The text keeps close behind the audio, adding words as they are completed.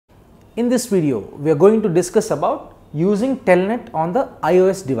In this video, we are going to discuss about using telnet on the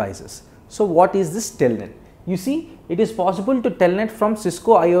iOS devices. So what is this telnet? You see, it is possible to telnet from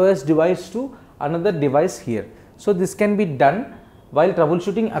Cisco iOS device to another device here. So this can be done while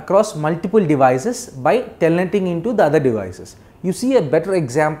troubleshooting across multiple devices by telnetting into the other devices. You see a better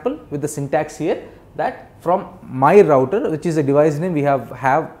example with the syntax here, that from my router, which is a device name we have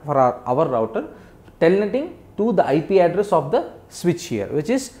for our router, telnetting to the IP address of the switch here, which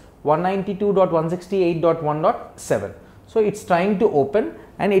is 192.168.1.7. So it is trying to open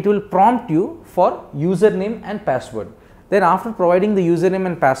and it will prompt you for username and password. Then after providing the username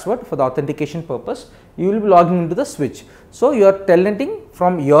and password for the authentication purpose, you will be logging into the switch. So you are telnetting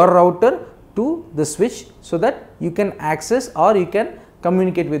from your router to the switch so that you can access or you can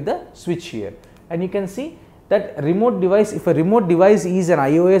communicate with the switch here. And you can see that remote device, if a remote device is an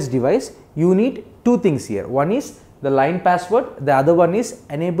iOS device, you need two things here. One is the line password, the other one is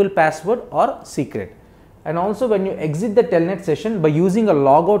enable password or secret. And also when you exit the telnet session by using a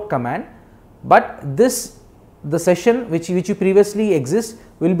logout command, but the session which you previously exist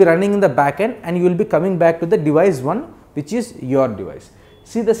will be running in the backend and you will be coming back to the device 1, which is your device.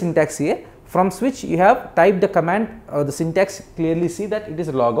 See the syntax here. From switch you have typed the command, the syntax clearly see that it is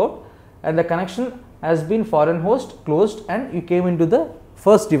logout and the connection has been foreign host closed and you came into the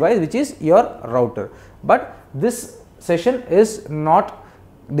first device, which is your router. But this session is not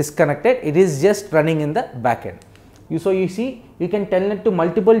disconnected, it is just running in the backend. So you see, you can telnet to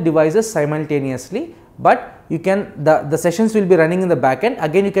multiple devices simultaneously, but you can the sessions will be running in the backend.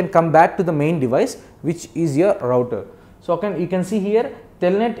 Again you can come back to the main device, which is your router. So you can see here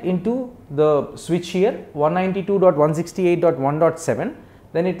telnet into the switch here 192.168.1.7,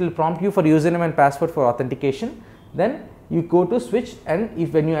 then it will prompt you for username and password for authentication. Then you go to switch, and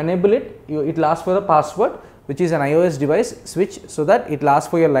if when you enable it, it will ask for the password, which is an iOS device switch, so that it will ask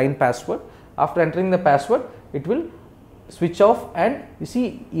for your line password. After entering the password, it will switch off, and you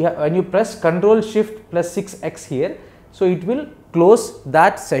see when you press Ctrl Shift plus 6x here, so it will close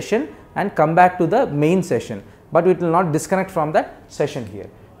that session and come back to the main session, but it will not disconnect from that session here.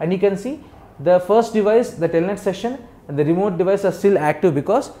 And you can see the first device, the telnet session and the remote device are still active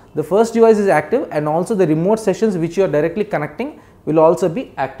because the first device is active, and also the remote sessions which you are directly connecting will also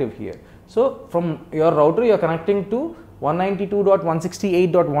be active here. So from your router you are connecting to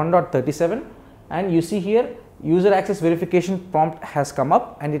 192.168.1.37, and you see here user access verification prompt has come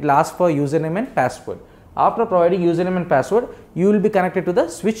up and it will ask for username and password. After providing username and password, you will be connected to the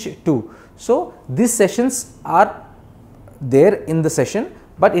switch 2. So these sessions are there in the session,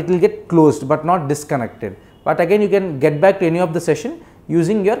 but it will get closed but not disconnected. But again you can get back to any of the session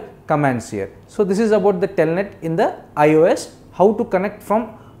using your commands here. So this is about the telnet in the iOS, how to connect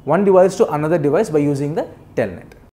from one device to another device by using the telnet.